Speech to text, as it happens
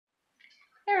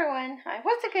one. I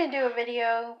wasn't going to do a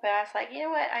video, but I was like, you know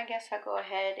what, I guess I'll go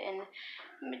ahead and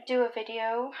do a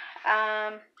video.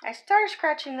 I started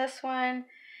scratching this one,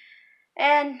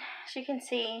 and as you can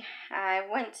see, I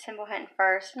went symbol hunting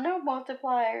first. No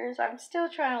multipliers. I'm still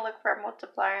trying to look for a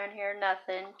multiplier in here.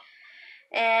 Nothing.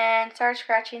 And started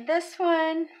scratching this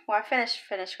one. Well, I finished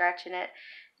scratching it,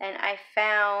 and I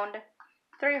found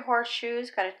 3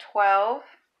 horseshoes. Got a 12.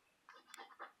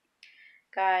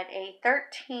 Got a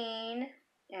 13,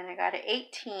 and I got an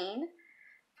 18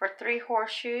 for 3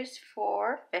 horseshoes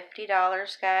for $50,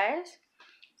 guys.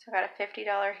 So I got a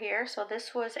 $50 here. So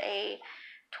this was a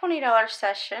 $20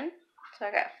 session. So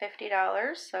I got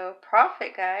 $50. So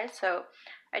profit, guys. So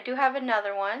I do have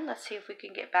another one. Let's see if we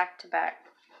can get back to back.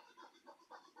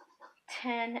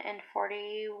 10 and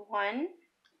 41.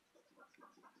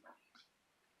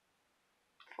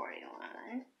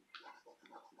 41.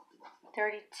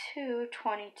 32,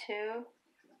 22.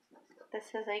 This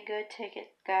is a good ticket,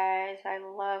 guys. I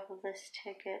love this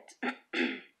ticket.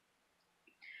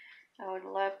 I would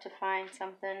love to find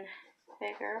something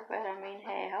bigger, but I mean,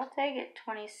 hey, I'll take it.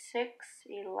 26,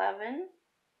 11.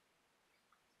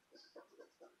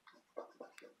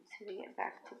 So we get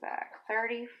back to back.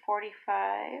 30,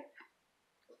 45.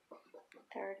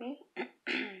 30. Let's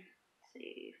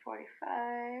see,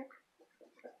 45.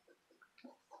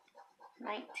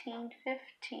 19,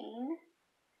 15.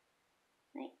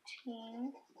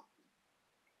 19.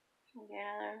 We get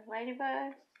another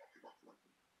ladybug.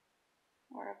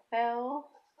 Or a bell.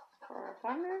 Or a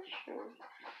bunnish. Or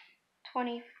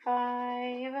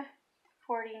 25.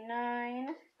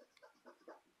 49.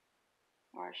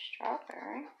 Or a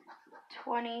strawberry.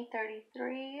 20,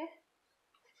 33.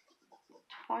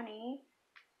 20.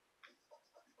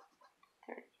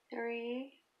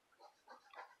 33.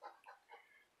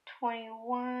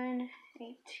 21.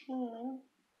 18.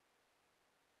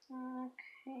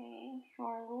 Okay,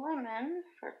 or lemon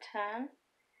for 10.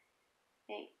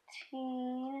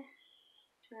 18.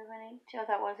 Do we have an 18? Oh,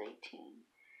 that was 18.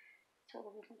 So it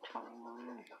was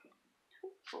 21.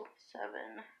 Ooh,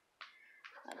 7.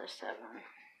 Another 7.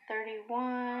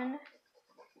 31.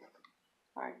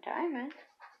 Or diamond.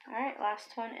 Alright,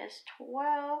 last one is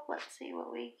 12. Let's see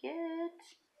what we get.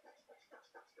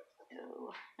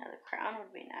 Ooh, another crown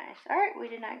would be nice. Alright, we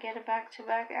did not get a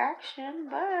back-to-back action,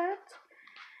 but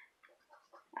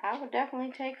I would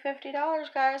definitely take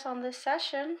 $50, guys, on this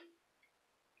session.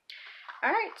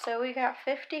 Alright, so we got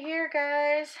 50 here,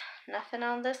 guys. Nothing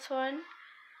on this one.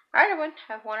 Alright, everyone.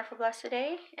 Have a wonderful, blessed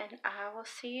day, and I will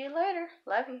see you later.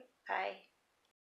 Love you. Bye.